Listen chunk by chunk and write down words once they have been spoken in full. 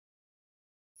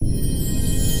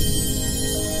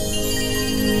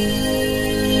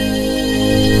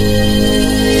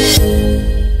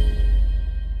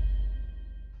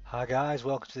guys,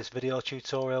 welcome to this video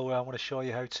tutorial where I want to show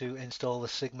you how to install the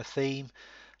Sigma theme.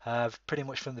 Pretty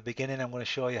much from the beginning I'm going to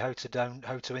show you how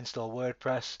to install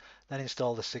WordPress, then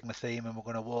install the Sigma theme, and we're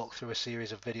going to walk through a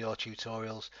series of video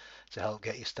tutorials to help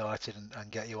get you started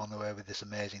and get you on the way with this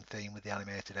amazing theme with the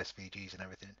animated SVGs and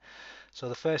everything. So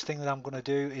the first thing that I'm going to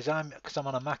do is because I'm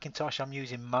on a Macintosh, I'm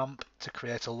using MAMP to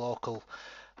create a local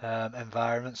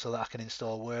environment so that I can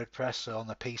install WordPress. So on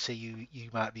the PC you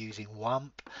might be using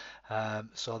WAMP.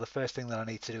 So the first thing that I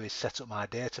need to do is set up my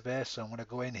database. So I'm going to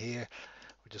go in here.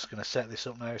 We're just going to set this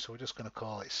up now. So we're just going to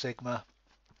call it Sigma,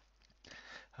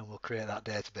 and we'll create that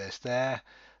database there.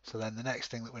 So then the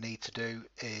next thing that we need to do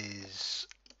is,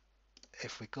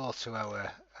 if we go to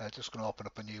our, just going to open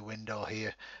up a new window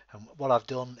here, and what I've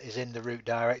done is in the root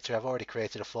directory I've already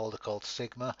created a folder called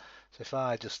Sigma. So if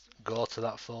I just go to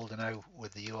that folder now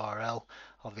with the URL,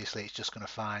 obviously it's just going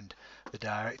to find the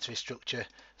directory structure.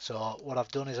 So what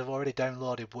I've done is I've already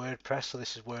downloaded WordPress. So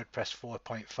this is WordPress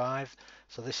 4.5,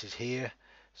 so this is here.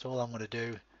 So all I'm going to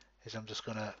do is I'm just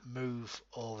going to move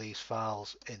all these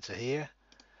files into here,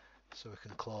 so we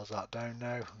can close that down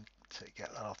now to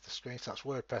get that off the screen. So that's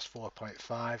WordPress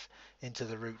 4.5 into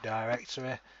the root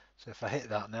directory. So if I hit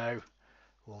that now,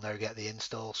 we'll now get the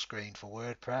install screen for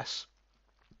WordPress.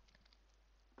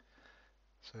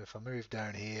 So if I move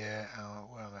down here,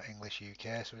 where am I, English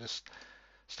UK, so we just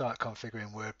start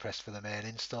configuring WordPress for the main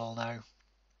install now.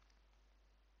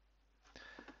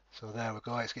 So there we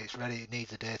go, it's ready. It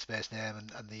needs a database name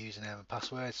and the username and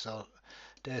password. So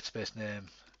database name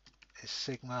is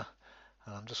Sigma,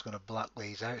 and I'm just going to black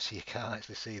these out so you can't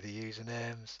actually see the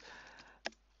usernames.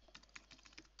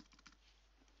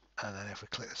 And then if we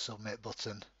click the submit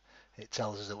button, it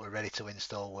tells us that we're ready to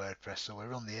install WordPress. So we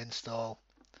run the install.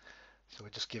 So we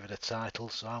just give it a title.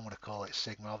 So I'm going to call it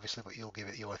Sigma, obviously, but you'll give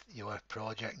it your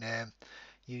project name,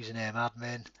 username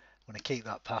admin. I'm going to keep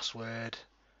that password,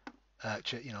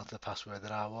 the password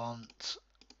that I want,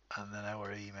 and then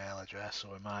our email address,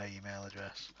 or my email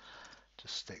address.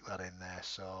 Just stick that in there.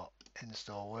 So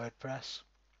install WordPress.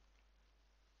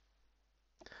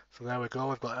 So there we go,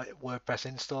 we've got WordPress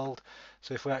installed.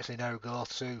 So if we actually now go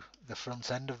to the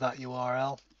front end of that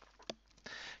URL,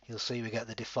 you'll see we get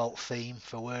the default theme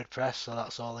for WordPress, so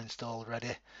that's all installed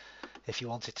ready if you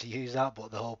wanted to use that. But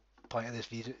the whole point of this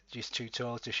video, just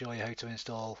tutorial, to show you how to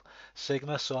install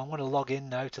Sigma. So I'm going to log in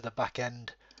now to the back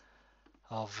end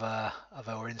of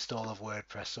our install of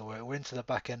WordPress. So we're into the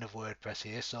back end of WordPress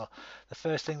here. So the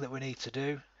first thing that we need to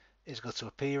do is go to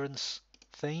Appearance,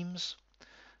 Themes.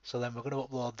 So then we're going to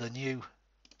upload the new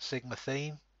Sigma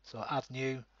theme. So add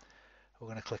new, we're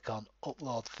going to click on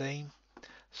upload theme.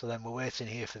 So then we're waiting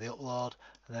here for the upload,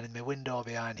 and then in the window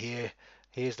behind here,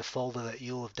 here's the folder that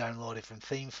you'll have downloaded from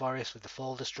Theme Forest with the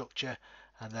folder structure,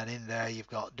 and then in there you've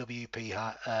got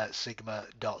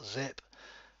wp-sigma.zip.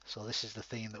 So this is the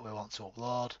theme that we want to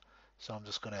upload. So I'm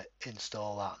just going to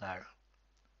install that now.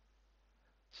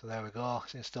 So there we go,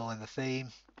 it's installing the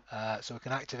theme. So we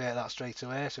can activate that straight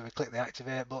away. So we click the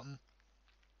activate button,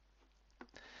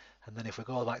 and then if we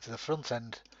go back to the front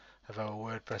end of our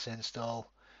WordPress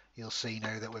install, you'll see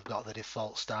now that we've got the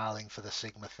default styling for the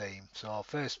Sigma theme. So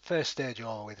first stage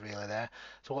over with really there.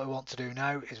 So what we want to do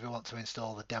now is we want to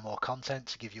install the demo content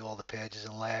to give you all the pages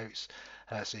and layouts,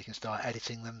 so you can start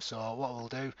editing them. So what we'll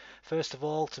do, first of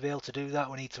all, to be able to do that,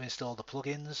 we need to install the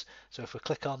plugins. So if we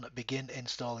click on begin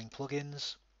installing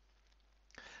plugins,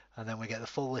 and then we get the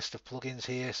full list of plugins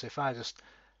here. So if I just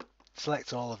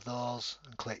select all of those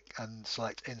and click and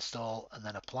select install and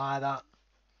then apply that,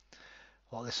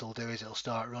 what this will do is it'll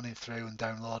start running through and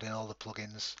downloading all the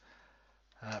plugins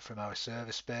from our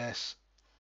server space.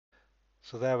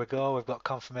 So there we go, we've got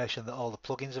confirmation that all the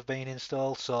plugins have been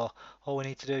installed. So all we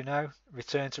need to do now,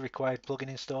 return to required plugin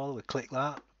install, we click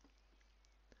that,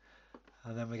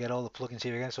 and then we get all the plugins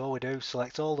here again. So all we do,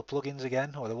 select all the plugins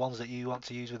again, or the ones that you want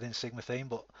to use within Sigma theme,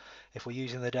 but if we're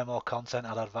using the demo content,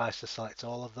 I'd advise to select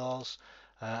all of those,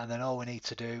 and then all we need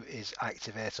to do is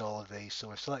activate all of these. So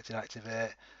we've selected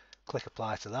activate, click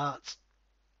apply to that,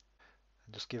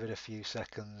 and just give it a few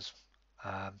seconds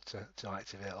to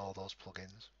activate all those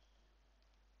plugins.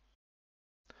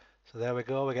 So there we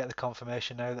go, we get the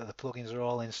confirmation now that the plugins are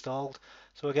all installed.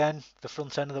 So again, the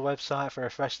front end of the website, if I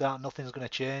refresh that, nothing's going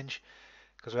to change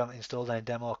because we haven't installed any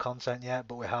demo content yet,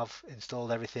 but we have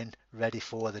installed everything ready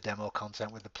for the demo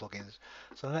content with the plugins.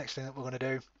 So the next thing that we're going to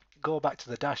do, go back to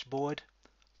the dashboard.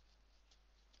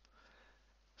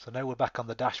 So now we're back on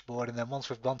the dashboard, and then once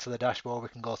we've gone to the dashboard, we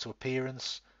can go to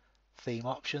Appearance, Theme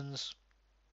Options,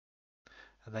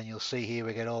 and then you'll see here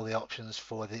we get all the options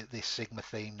for this Sigma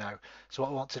theme now. So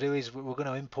what we want to do is we're going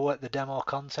to import the demo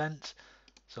content.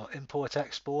 So import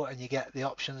export, and you get the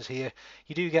options here.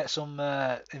 You do get some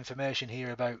information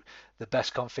here about the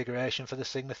best configuration for the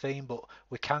Sigma theme, but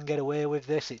we can get away with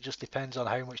this. It just depends on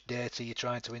how much data you're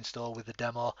trying to install with the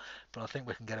demo, but I think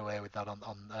we can get away with that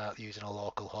on using a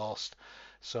local host.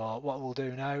 So what we'll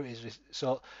do now is,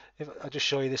 so if I just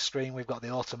show you this screen, we've got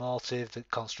the automotive, the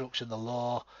construction, the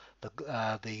law,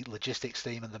 the logistics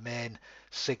theme, and the main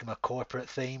Sigma corporate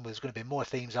theme. There's going to be more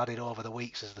themes added over the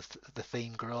weeks as the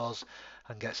theme grows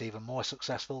and gets even more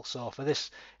successful. So for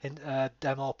this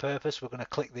demo purpose, we're going to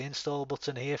click the install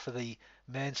button here for the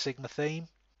main Sigma theme,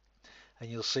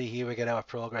 and you'll see here we get our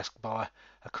progress bar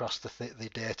across the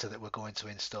data that we're going to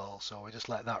install. So we just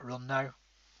let that run now.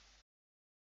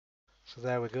 So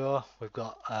there we go. We've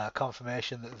got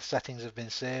confirmation that the settings have been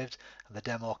saved and the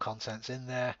demo content's in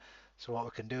there. So what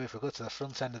we can do, if we go to the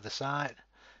front end of the site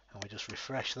and we just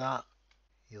refresh that,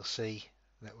 you'll see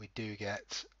that we do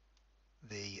get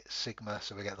the Sigma.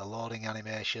 So we get the loading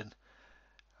animation,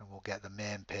 and we'll get the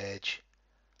main page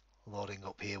loading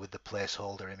up here with the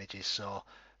placeholder images. So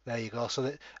there you go. So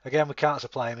that, again, we can't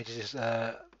supply images,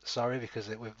 sorry, because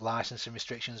with licensing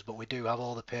restrictions, but we do have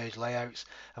all the page layouts,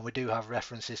 and we do have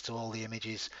references to all the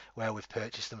images where we've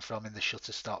purchased them from in the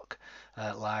Shutterstock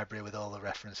library with all the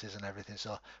references and everything.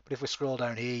 So, but if we scroll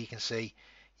down here, you can see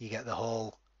you get the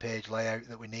whole page layout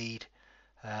that we need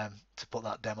to put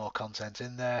that demo content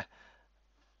in there.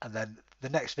 And then the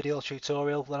next video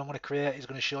tutorial that I'm going to create is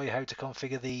going to show you how to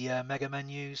configure the mega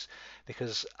menus,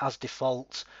 because as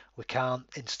default we can't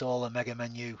install a mega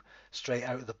menu straight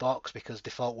out of the box because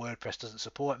default WordPress doesn't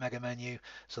support mega menu.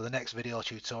 So the next video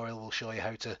tutorial will show you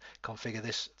how to configure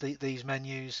these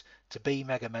menus to be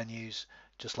mega menus,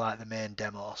 just like the main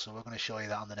demo. So we're going to show you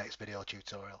that on the next video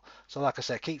tutorial. So like I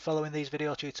said, keep following these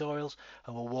video tutorials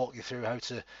and we'll walk you through how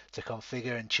to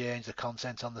configure and change the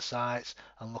content on the sites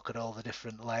and look at all the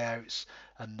different layouts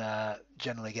and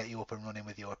generally get you up and running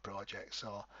with your project.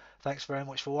 So thanks very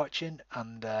much for watching,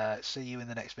 and see you in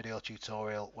the next video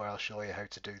tutorial where I'll show you how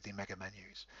to do the mega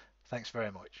menus. Thanks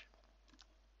very much.